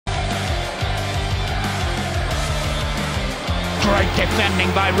Great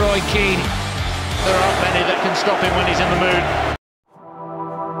defending by Roy Keane. There aren't many that can stop him when he's in the mood.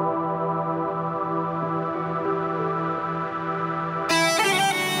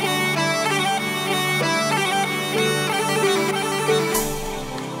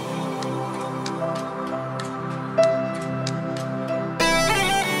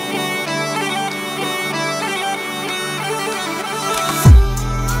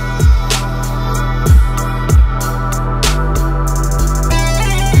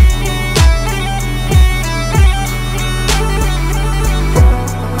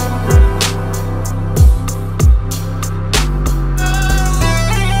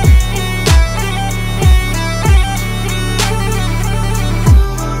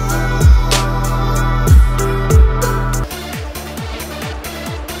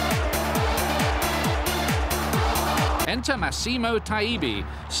 Enter Massimo Taibi,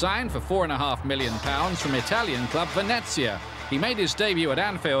 signed for £4.5 million from Italian club Venezia. He made his debut at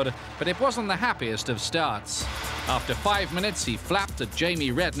Anfield, but it wasn't the happiest of starts. After 5 minutes, he flapped at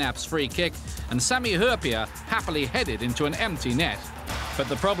Jamie Redknapp's free kick, and Sami Hyypiä happily headed into an empty net. But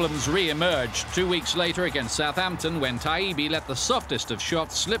the problems re-emerged 2 weeks later against Southampton when Taibi let the softest of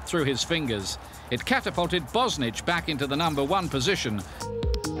shots slip through his fingers. It catapulted Bosnich back into the #1 position.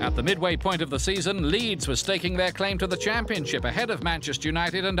 At the midway point of the season, Leeds were staking their claim to the Championship ahead of Manchester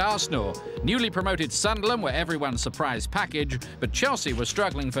United and Arsenal. Newly promoted Sunderland were everyone's surprise package, but Chelsea were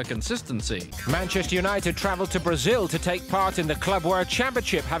struggling for consistency. Manchester United travelled to Brazil to take part in the Club World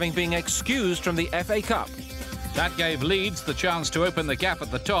Championship, having been excused from the FA Cup. That gave Leeds the chance to open the gap at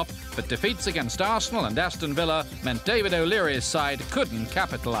the top, but defeats against Arsenal and Aston Villa meant David O'Leary's side couldn't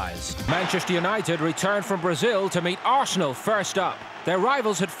capitalise. Manchester United returned from Brazil to meet Arsenal first up. Their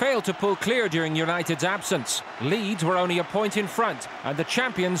rivals had failed to pull clear during United's absence. Leeds were only a point in front, and the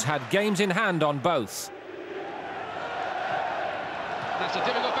champions had games in hand on both. That's a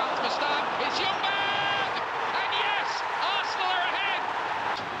difficult balance for Stam. It's Ljungberg! And yes, Arsenal are ahead!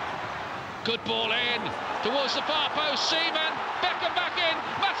 Good ball in, towards the far post, Seaman, Beckham back in,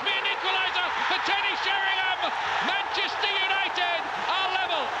 must be an equaliser for Teddy Sheringham! Manchester United are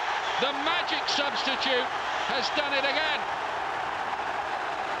level! The magic substitute has done it again.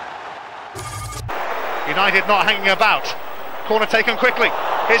 United not hanging about. Corner taken quickly.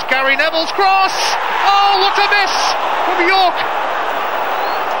 Here's Gary Neville's cross. Oh, what a miss from York.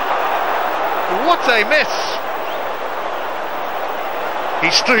 What a miss.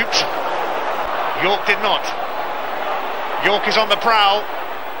 He stooped. York did not. York is on the prowl.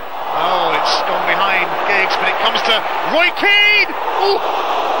 Oh, it's gone behind Giggs, but it comes to Roy Keane. Ooh.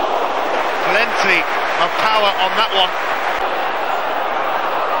 Plenty of power on that one.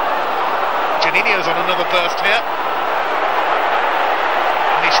 Janino's on another burst here,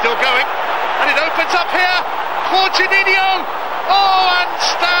 and he's still going, and it opens up here for Janino. Oh, and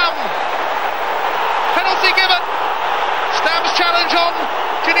Stam, penalty given. Stam's challenge on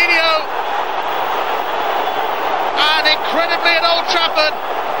Janino, and incredibly at Old Trafford,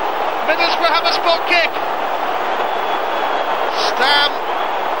 Middlesbrough have a spot kick. Stam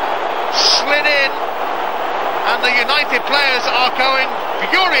slid in, and the United players are going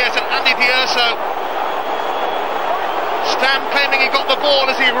furious at Andy D'Urso. Stam claiming he got the ball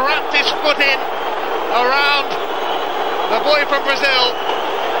as he wrapped his foot in around the boy from Brazil.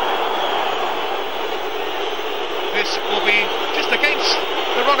 This will be just against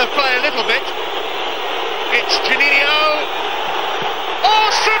the run of play a little bit. It's Janino. Oh,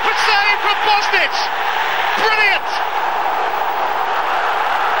 super save from Bosnich! Brilliant!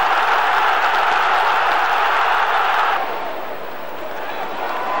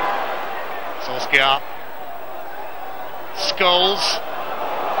 Solskjaer, Scholes,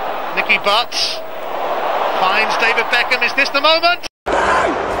 Nicky Butt finds David Beckham. Is this the moment?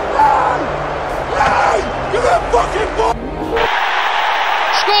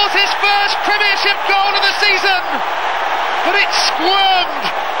 Scores his first Premiership goal of the season, but it squirmed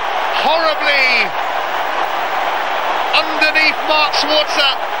horribly underneath Mark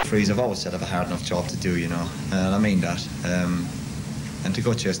Schwarzer. Freeze, I've always said I have a hard enough job to do, you know, and I mean that. And to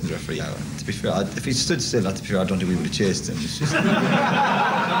go chasing the referee, to be fair, if he stood still, to be fair, I don't think we would have chased him. It's just... no,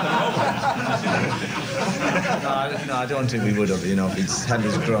 I don't think we would have, you know, if his hand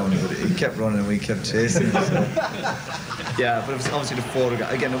was grown, but he kept running and we kept chasing him. So. Yeah, but it was obviously the photograph.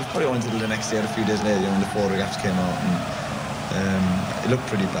 Again, it was probably only until the next day or a few days later when the photographs came out, and it looked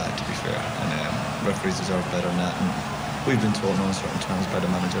pretty bad, to be fair. And referees deserve better than that. And we've been told on certain terms by the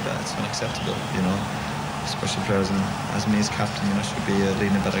manager that it's unacceptable, you know. Special players, and as me as captain, you know, should be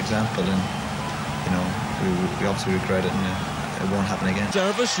leading a better example, and you know, we obviously regret it, and it won't happen again.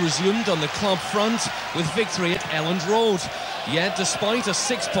 Service resumed on the club front with victory at Elland Road. Yet, despite a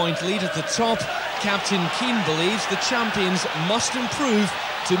 6-point lead at the top, Captain Keane believes the champions must improve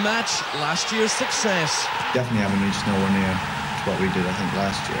to match last year's success. Definitely haven't reached nowhere near to what we did, I think,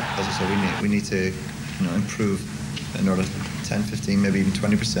 last year. As I said, we need to, you know, improve another 10, 15, maybe even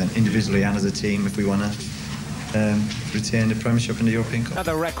 20% individually and as a team if we want to retain the Premiership in the European Cup.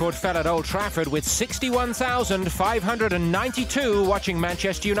 Another record fell at Old Trafford with 61,592 watching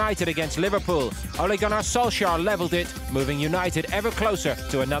Manchester United against Liverpool. Ole Gunnar Solskjaer levelled it, moving United ever closer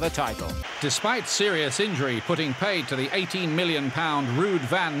to another title. Despite serious injury putting paid to the £18 million Ruud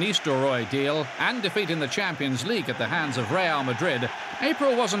van Nistelrooy deal and defeat in the Champions League at the hands of Real Madrid,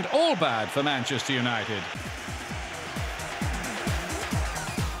 April wasn't all bad for Manchester United.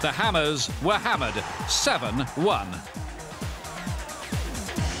 The Hammers were hammered 7-1.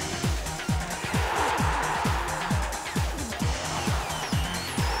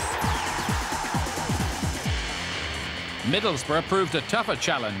 Middlesbrough proved a tougher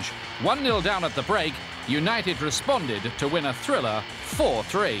challenge. 1-0 down at the break, United responded to win a thriller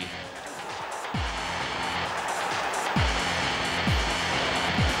 4-3.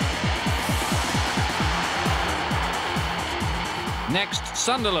 Next,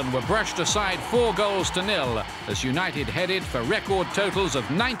 Sunderland were brushed aside 4-0 as United headed for record totals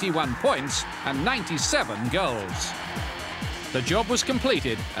of 91 points and 97 goals. The job was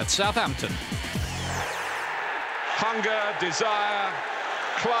completed at Southampton. Hunger, desire,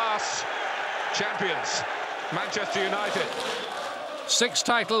 class, champions, Manchester United. 6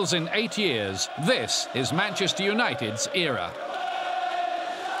 titles in 8 years. This is Manchester United's era.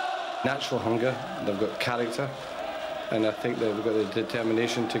 Natural hunger, they've got character. And I think they've got the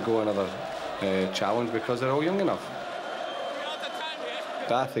determination to go another challenge because they're all young enough.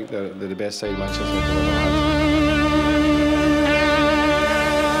 I think they're the best side Manchester United have ever had.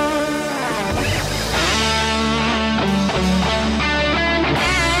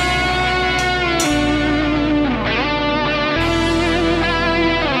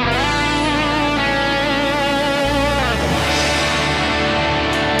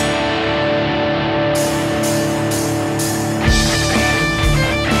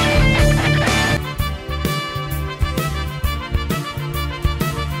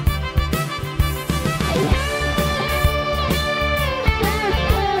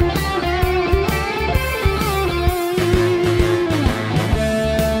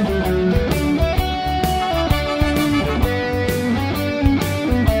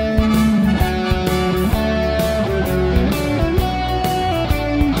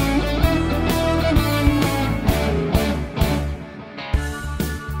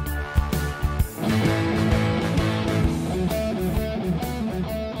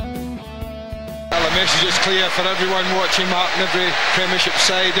 The message is clear for everyone watching Mark and every Premiership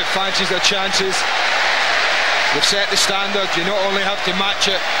side that fancies their chances. They've set the standard. You not only have to match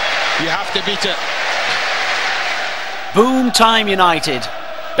it, you have to beat it. Boom time United.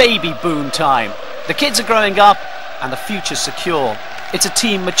 Baby boom time. The kids are growing up and the future's secure. It's a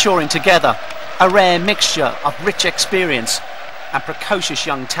team maturing together. A rare mixture of rich experience and precocious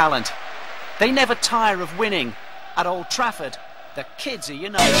young talent. They never tire of winning. At Old Trafford, the kids are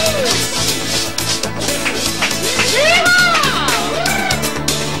united.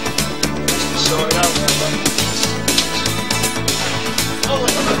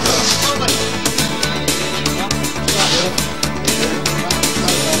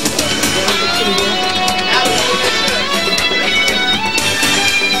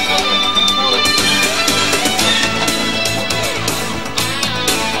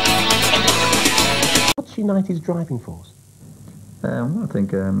 What's United's driving force? I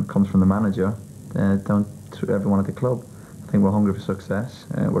think it comes from the manager down to everyone at the club. I think we're hungry for success,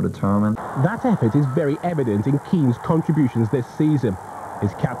 we're determined. That effort is very evident in Keane's contributions this season.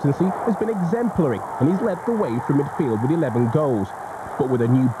 His captaincy has been exemplary and he's led the way through midfield with 11 goals. But with a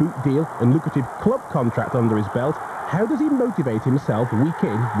new boot deal and lucrative club contract under his belt, how does he motivate himself week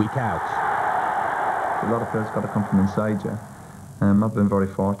in, week out? A lot of players got to come from inside you. I've been very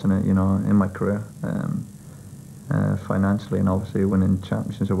fortunate, you know, in my career. Financially and obviously winning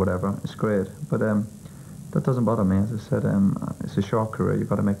championships or whatever, it's great. But that doesn't bother me. As I said, it's a short career, you've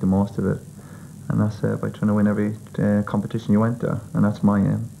got to make the most of it. And that's by trying to win every competition you enter. And that's my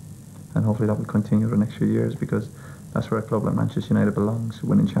aim. And hopefully that will continue for the next few years because that's where a club like Manchester United belongs,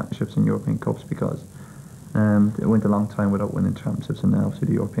 winning championships and European Cups because they went a long time without winning championships and now obviously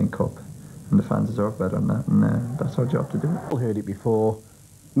the European Cup. And the fans deserve better than that. And that's our job to do. We've heard it before.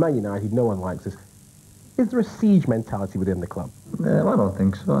 Man United, no one likes us. Is there a siege mentality within the club? I don't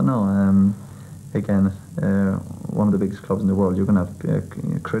think so, no. Again, one of the biggest clubs in the world, you're going to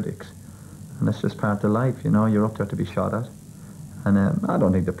have critics, and that's just part of life. You know, you're up there to be shot at. And I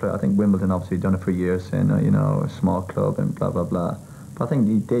don't think I think Wimbledon obviously done it for years, saying, you know, a small club and blah, blah, blah. But I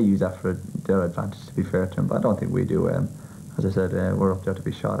think they use that for their advantage, to be fair to them. But I don't think we do. As I said, we're up there to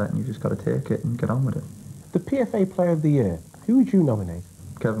be shot at, and you just got to take it and get on with it. The PFA Player of the Year, who would you nominate?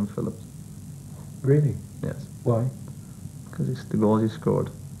 Kevin Phillips. Really? Yes. Why? Because it's the goals he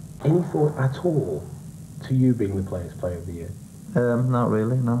scored. Any thought at all to you being the Players' Player of the Year? Not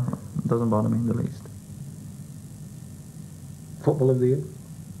really, no. It doesn't bother me in the least. Football of the Year?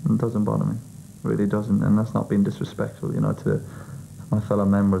 It doesn't bother me. It really doesn't. And that's not being disrespectful, you know, to my fellow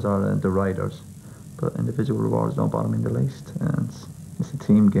members or the riders. But individual rewards don't bother me in the least. And it's a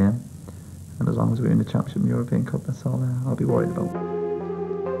team game. And as long as we're in the Championship and European Cup, that's all I'll be worried about.